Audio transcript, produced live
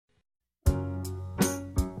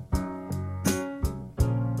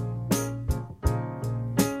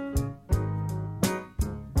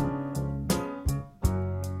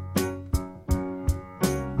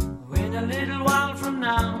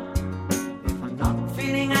now. If I'm not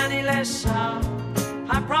feeling any less sour,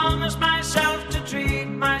 I promise myself to treat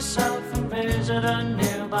myself and visit a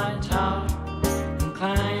nearby tower. And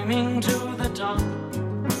climbing to the top,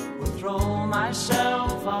 will throw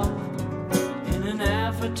myself off in an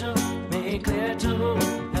effort to make clear to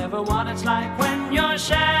whoever what it's like when you're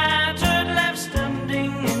shattered, left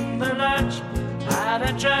standing in the lurch at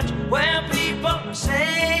a church where people are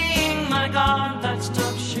saying, my God, that's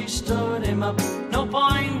tough. She stood him up. No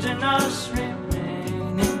point in us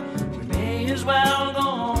remaining. We may as well go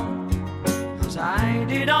home, as I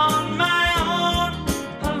did on my own,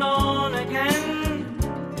 alone again.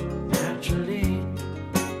 Naturally,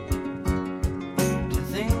 to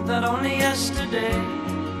think that only yesterday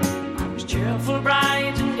I was cheerful,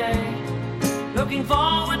 bright and gay, looking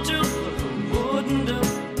forward to what wouldn't do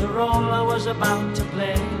the role I was about to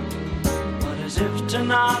play. But as if to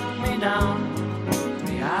knock me down,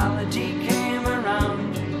 reality came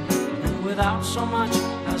around, and without so much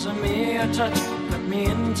as a mere touch, cut me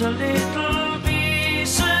into little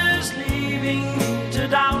pieces, leaving me to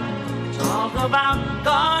doubt. Talk about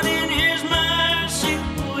God in His mercy,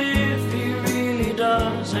 who, if He really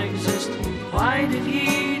does exist, why did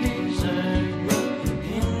He desert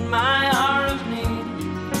me in my hour of need?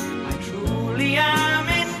 I truly am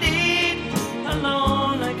indeed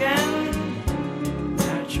alone again.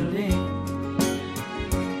 Naturally,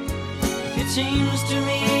 it seems to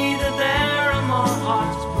me that there are more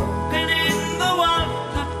hearts broken in the world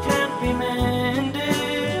that can't be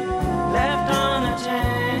mended, left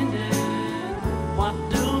unattended. What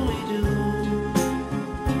do we do?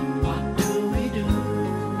 What do we do?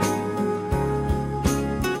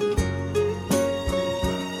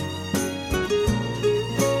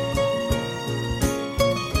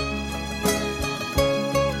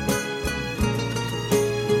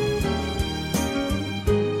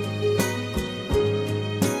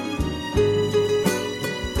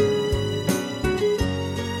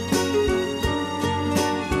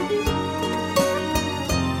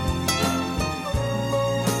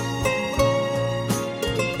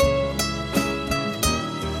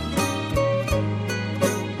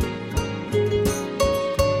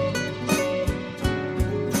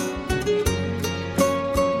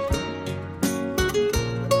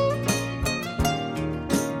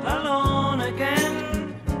 Alone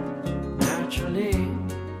again, naturally.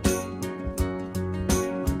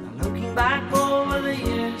 Now looking back over the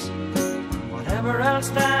years, whatever else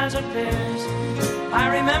that appears, I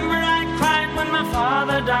remember I cried when my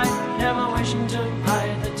father died, never wishing to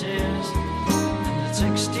hide the tears. And at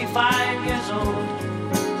 65 years old,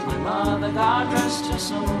 my mother, God rest her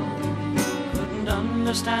soul, couldn't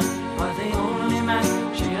understand why the only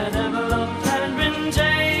man she had ever loved had been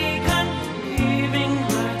taken, leaving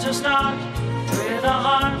her to start with a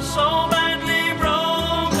heart so badly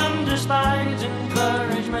broken. Despite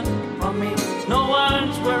encouragement from me, no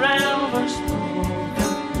words were ever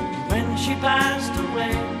spoken. When she passed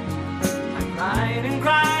away, I cried and cried